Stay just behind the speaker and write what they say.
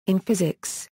In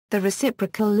physics, the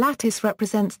reciprocal lattice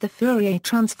represents the Fourier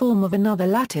transform of another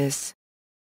lattice.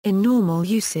 In normal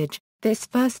usage, this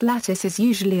first lattice is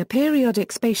usually a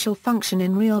periodic spatial function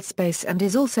in real space and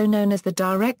is also known as the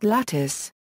direct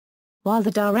lattice. While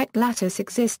the direct lattice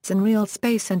exists in real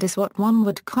space and is what one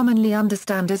would commonly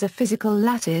understand as a physical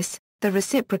lattice, the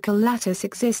reciprocal lattice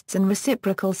exists in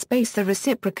reciprocal space. The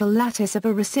reciprocal lattice of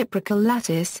a reciprocal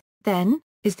lattice, then,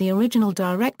 is the original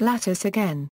direct lattice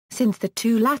again, since the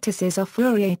two lattices are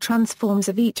Fourier transforms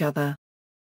of each other.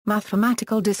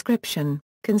 Mathematical description: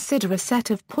 consider a set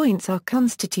of points R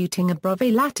constituting a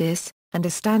Brovay lattice, and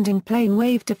a standing plane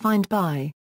wave defined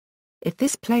by. If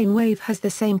this plane wave has the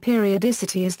same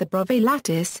periodicity as the Brovay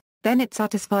lattice, then it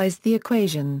satisfies the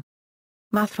equation.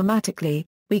 Mathematically,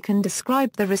 we can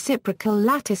describe the reciprocal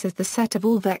lattice as the set of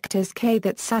all vectors K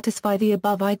that satisfy the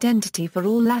above identity for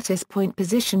all lattice point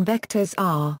position vectors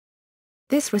R.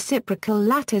 This reciprocal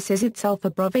lattice is itself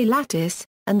a Brovay lattice,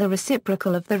 and the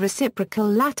reciprocal of the reciprocal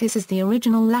lattice is the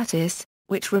original lattice,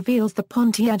 which reveals the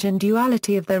Pontryagin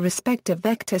duality of their respective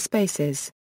vector spaces.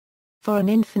 For an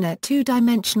infinite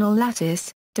two-dimensional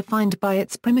lattice, defined by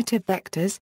its primitive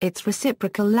vectors, its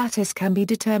reciprocal lattice can be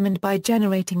determined by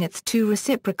generating its two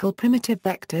reciprocal primitive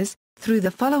vectors, through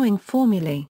the following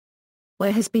formulae.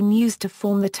 Where has been used to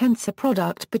form the tensor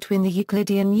product between the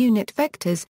Euclidean unit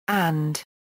vectors, and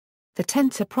the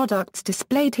tensor products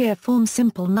displayed here form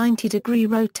simple 90-degree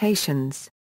rotations.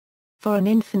 For an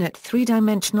infinite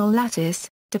three-dimensional lattice,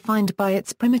 defined by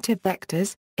its primitive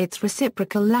vectors, its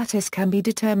reciprocal lattice can be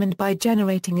determined by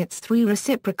generating its three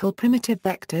reciprocal primitive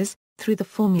vectors, through the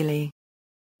formulae.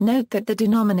 Note that the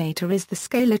denominator is the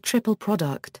scalar triple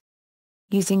product.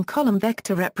 Using column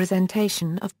vector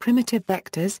representation of primitive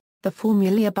vectors, the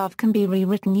formulae above can be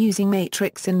rewritten using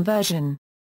matrix inversion.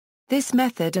 This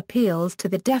method appeals to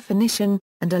the definition,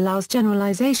 and allows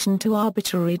generalization to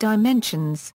arbitrary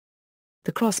dimensions.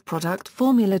 The cross-product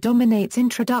formula dominates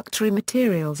introductory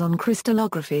materials on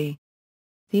crystallography.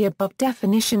 The above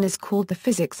definition is called the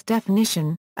physics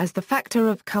definition, as the factor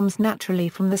of comes naturally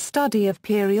from the study of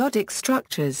periodic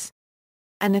structures.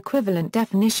 An equivalent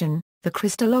definition, the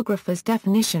crystallographer's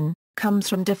definition, comes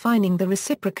from defining the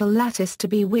reciprocal lattice to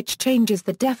be, which changes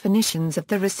the definitions of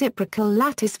the reciprocal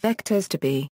lattice vectors to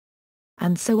be.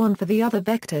 And so on for the other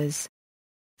vectors.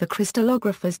 The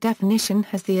crystallographer's definition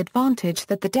has the advantage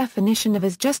that the definition of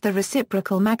is just the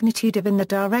reciprocal magnitude of in the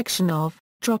direction of,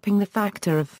 dropping the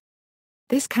factor of.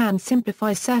 This can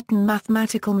simplify certain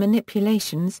mathematical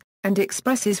manipulations, and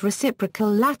expresses reciprocal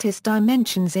lattice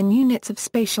dimensions in units of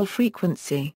spatial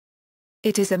frequency.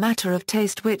 It is a matter of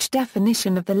taste which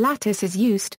definition of the lattice is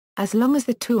used, as long as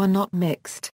the two are not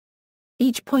mixed.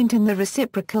 Each point in the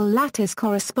reciprocal lattice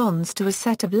corresponds to a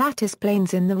set of lattice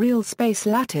planes in the real space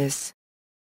lattice.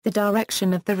 The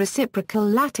direction of the reciprocal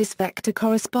lattice vector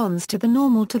corresponds to the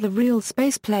normal to the real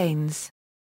space planes.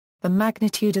 The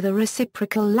magnitude of the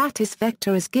reciprocal lattice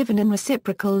vector is given in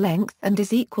reciprocal length and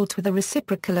is equal to the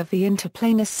reciprocal of the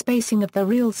interplanar spacing of the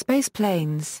real space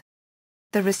planes.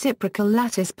 The reciprocal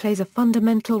lattice plays a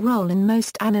fundamental role in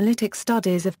most analytic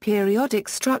studies of periodic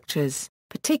structures,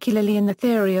 particularly in the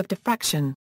theory of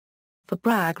diffraction. For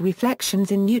Bragg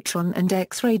reflections in neutron and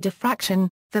X-ray diffraction,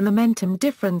 the momentum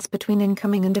difference between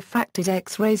incoming and diffracted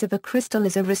X-rays of a crystal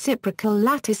is a reciprocal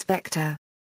lattice vector.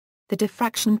 The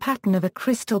diffraction pattern of a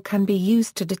crystal can be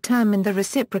used to determine the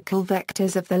reciprocal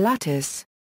vectors of the lattice.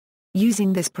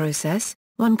 Using this process,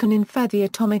 one can infer the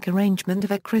atomic arrangement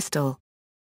of a crystal.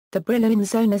 The Brillouin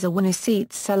zone is a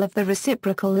one-seat cell of the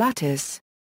reciprocal lattice.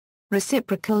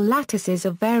 Reciprocal lattices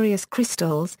of various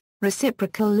crystals.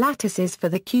 Reciprocal lattices for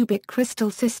the cubic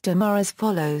crystal system are as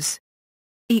follows.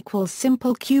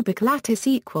 Simple cubic lattice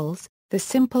equals, the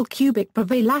simple cubic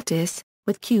Brovay lattice,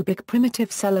 with cubic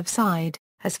primitive cell of side,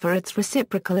 has for its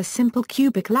reciprocal a simple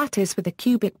cubic lattice with a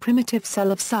cubic primitive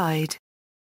cell of side.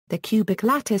 The cubic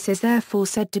lattice is therefore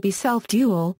said to be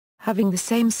self-dual, having the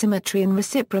same symmetry in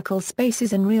reciprocal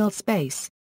spaces in real space.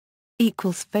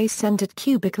 Face-centered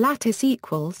cubic lattice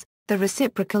equals, the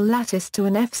reciprocal lattice to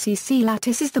an FCC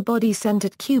lattice is the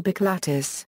body-centered cubic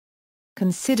lattice.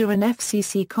 Consider an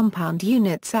FCC compound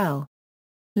unit cell.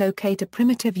 Locate a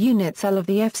primitive unit cell of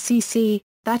the FCC,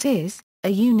 that is, a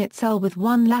unit cell with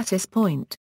one lattice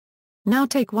point. Now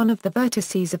take one of the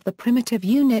vertices of the primitive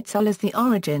unit cell as the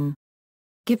origin.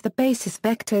 Give the basis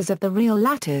vectors of the real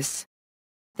lattice.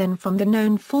 Then from the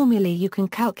known formulae you can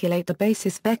calculate the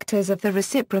basis vectors of the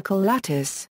reciprocal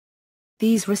lattice.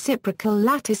 These reciprocal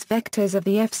lattice vectors of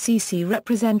the FCC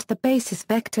represent the basis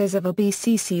vectors of a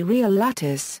BCC real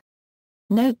lattice.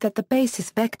 Note that the basis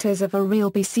vectors of a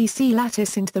real BCC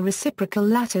lattice and the reciprocal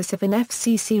lattice of an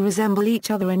FCC resemble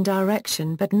each other in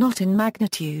direction but not in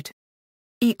magnitude.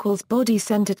 Equals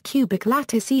body-centered cubic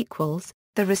lattice equals,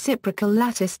 the reciprocal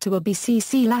lattice to a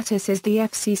BCC lattice is the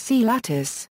FCC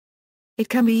lattice. It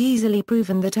can be easily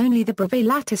proven that only the Bravais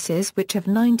lattices which have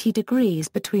 90 degrees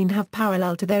between have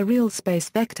parallel to their real space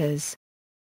vectors.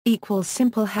 Equals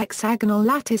simple hexagonal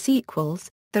lattice equals,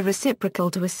 the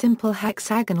reciprocal to a simple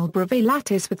hexagonal Bravais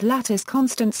lattice with lattice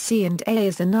constants C and A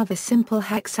is another simple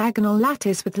hexagonal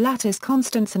lattice with lattice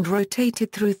constants and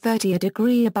rotated through 30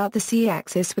 degree about the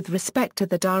C-axis with respect to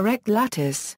the direct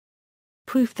lattice.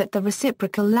 Proof that the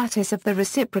reciprocal lattice of the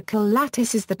reciprocal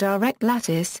lattice is the direct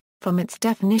lattice. From its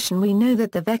definition we know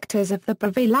that the vectors of the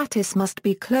Bravais lattice must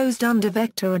be closed under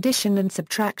vector addition and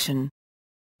subtraction.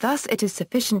 Thus it is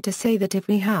sufficient to say that if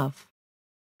we have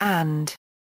and,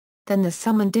 then the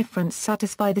sum and difference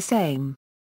satisfy the same.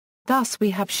 Thus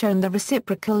we have shown the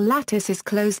reciprocal lattice is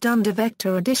closed under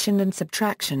vector addition and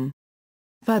subtraction.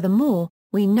 Furthermore,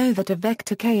 we know that a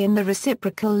vector k in the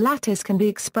reciprocal lattice can be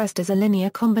expressed as a linear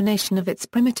combination of its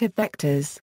primitive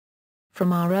vectors.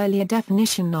 From our earlier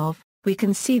definition of, we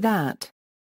can see that.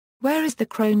 Where is the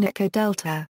Kronecker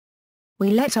delta?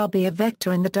 We let R be a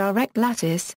vector in the direct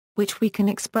lattice, which we can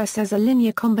express as a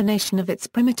linear combination of its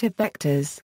primitive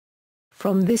vectors.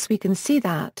 From this we can see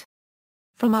that.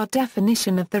 From our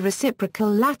definition of the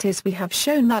reciprocal lattice we have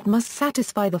shown that must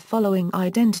satisfy the following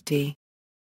identity.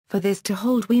 For this to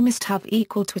hold we must have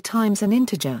equal to times an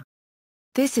integer.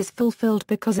 This is fulfilled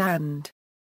because and.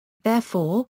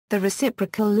 Therefore, the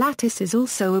reciprocal lattice is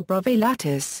also a Bravais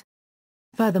lattice.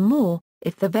 Furthermore,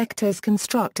 if the vectors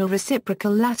construct a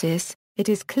reciprocal lattice, it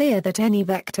is clear that any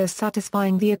vector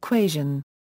satisfying the equation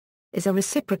is a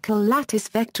reciprocal lattice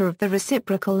vector of the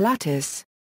reciprocal lattice.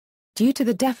 Due to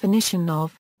the definition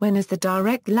of, when is the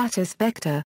direct lattice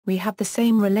vector, we have the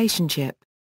same relationship.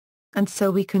 And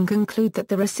so we can conclude that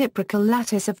the reciprocal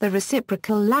lattice of the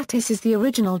reciprocal lattice is the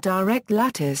original direct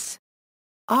lattice.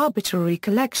 Arbitrary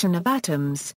collection of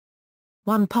atoms.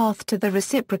 One path to the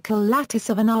reciprocal lattice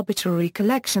of an arbitrary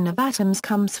collection of atoms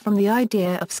comes from the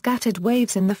idea of scattered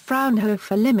waves in the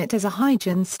Fraunhofer limit as a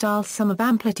Huygens-style sum of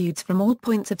amplitudes from all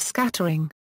points of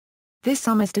scattering. This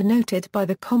sum is denoted by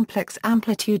the complex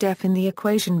amplitude f in the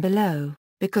equation below,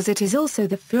 because it is also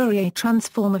the Fourier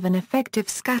transform of an effective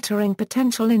scattering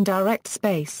potential in direct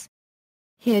space.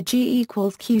 Here G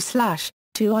equals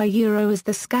Q/2I is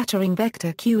the scattering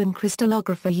vector Q in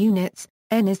crystallographer units,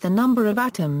 N is the number of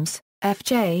atoms,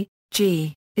 Fj,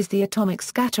 G, is the atomic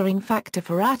scattering factor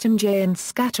for atom J and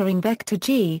scattering vector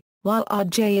G, while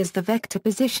Rj is the vector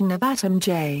position of atom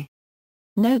J.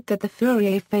 Note that the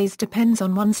Fourier phase depends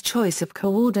on one's choice of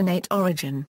coordinate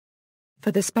origin.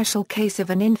 For the special case of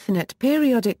an infinite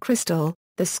periodic crystal,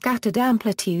 the scattered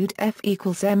amplitude f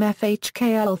equals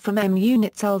mfhkl from m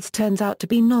unit cells turns out to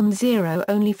be non-zero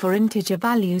only for integer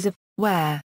values of,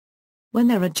 where. When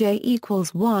there are j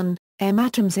equals 1, m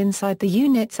atoms inside the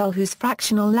unit cell whose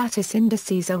fractional lattice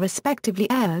indices are respectively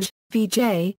Lj,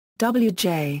 Vj,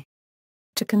 Wj.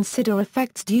 To consider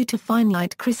effects due to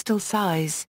finite crystal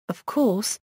size, of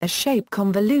course, a shape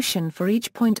convolution for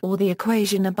each point or the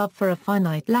equation above for a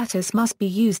finite lattice must be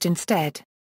used instead.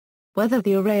 Whether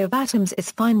the array of atoms is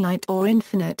finite or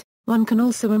infinite, one can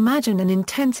also imagine an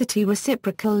intensity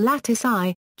reciprocal lattice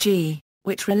I, G,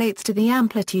 which relates to the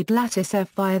amplitude lattice f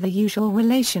via the usual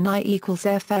relation I equals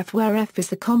ff where f is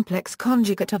the complex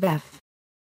conjugate of f.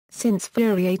 Since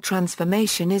Fourier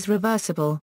transformation is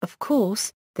reversible, of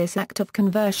course, this act of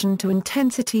conversion to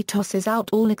intensity tosses out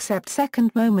all except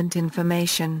second moment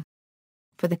information.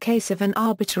 For the case of an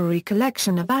arbitrary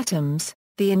collection of atoms,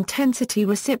 the intensity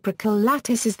reciprocal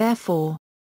lattice is therefore.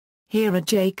 Here a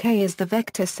jk is the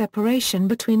vector separation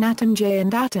between atom j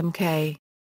and atom k.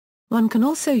 One can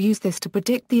also use this to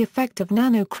predict the effect of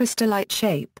nanocrystallite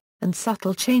shape, and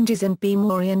subtle changes in beam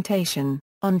orientation,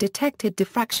 on detected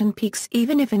diffraction peaks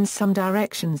even if in some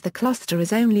directions the cluster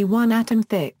is only one atom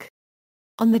thick.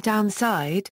 On the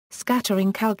downside,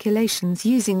 scattering calculations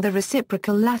using the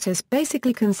reciprocal lattice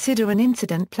basically consider an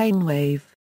incident plane wave.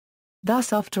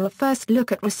 Thus after a first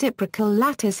look at reciprocal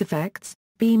lattice effects,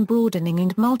 beam broadening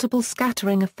and multiple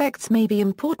scattering effects may be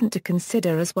important to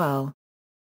consider as well.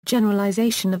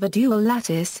 Generalization of a dual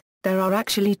lattice. There are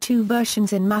actually two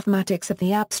versions in mathematics of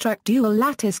the abstract dual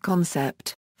lattice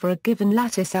concept, for a given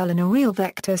lattice L in a real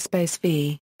vector space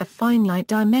V, a finite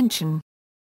dimension.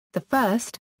 The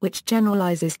first, which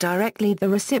generalizes directly the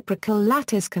reciprocal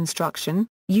lattice construction,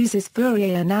 uses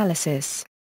Fourier analysis.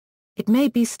 It may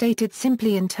be stated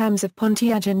simply in terms of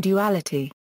Pontryagin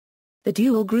duality. The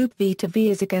dual group V to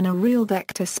V is again a real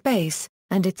vector space,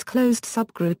 and its closed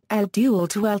subgroup L dual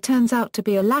to L turns out to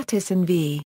be a lattice in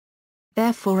V.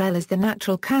 Therefore L is the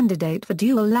natural candidate for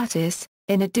dual lattice,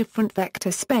 in a different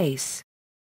vector space.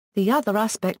 The other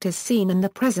aspect is seen in the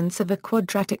presence of a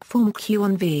quadratic form Q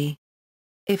on V.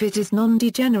 If it is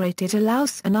non-degenerate, it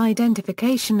allows an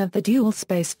identification of the dual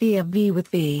space V of V with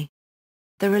V.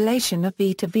 The relation of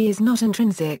V to V is not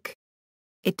intrinsic.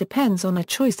 It depends on a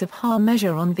choice of Haar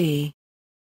measure on V.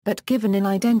 But given an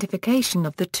identification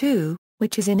of the two,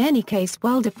 which is in any case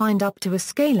well defined up to a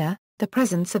scalar, the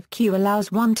presence of Q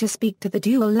allows one to speak to the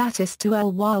dual lattice to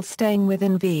L while staying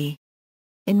within V.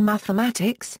 In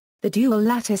mathematics, the dual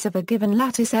lattice of a given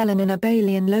lattice L in an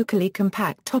abelian locally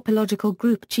compact topological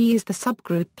group G is the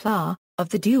subgroup Pla of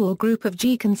the dual group of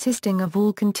G consisting of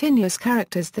all continuous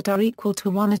characters that are equal to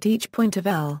 1 at each point of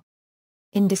L.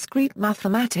 In discrete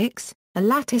mathematics, a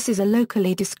lattice is a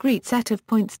locally discrete set of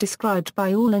points described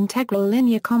by all integral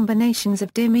linear combinations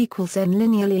of dim equals n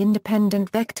linearly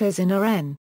independent vectors in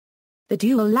Rn. The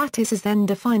dual lattice is then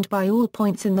defined by all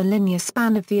points in the linear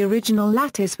span of the original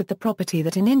lattice with the property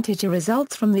that an integer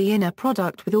results from the inner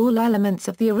product with all elements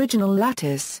of the original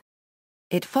lattice.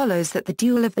 It follows that the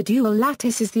dual of the dual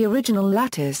lattice is the original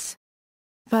lattice.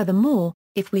 Furthermore,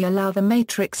 if we allow the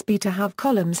matrix B to have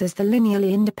columns as the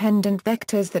linearly independent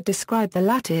vectors that describe the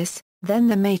lattice, then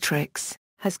the matrix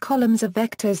has columns of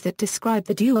vectors that describe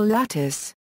the dual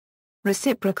lattice.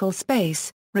 Reciprocal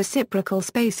space. Reciprocal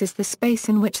space is the space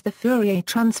in which the Fourier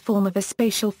transform of a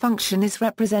spatial function is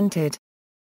represented.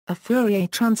 A Fourier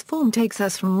transform takes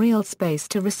us from real space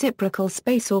to reciprocal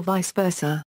space or vice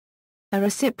versa. A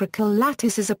reciprocal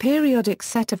lattice is a periodic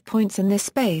set of points in this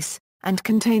space, and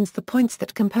contains the points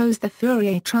that compose the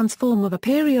Fourier transform of a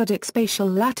periodic spatial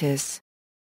lattice.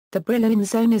 The Brillouin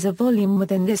zone is a volume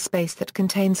within this space that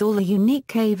contains all the unique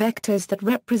K vectors that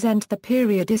represent the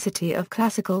periodicity of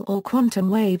classical or quantum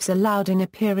waves allowed in a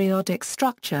periodic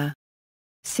structure.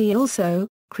 See also,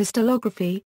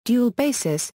 crystallography, dual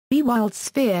basis, Ewild's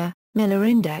sphere, Miller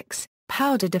index,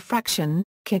 powder diffraction,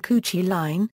 Kikuchi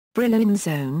line, Brillouin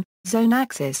zone, zone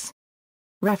axis.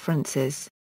 References.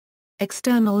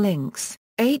 External links,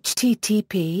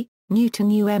 http, Newton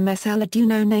UMSL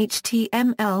Arduino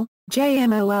HTML,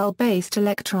 JMOL-based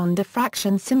electron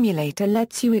diffraction simulator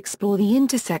lets you explore the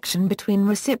intersection between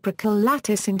reciprocal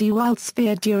lattice and Ewild's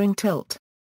sphere during tilt.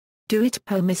 Do It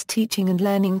POMIS teaching and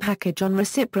learning package on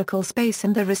reciprocal space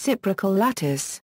and the reciprocal lattice.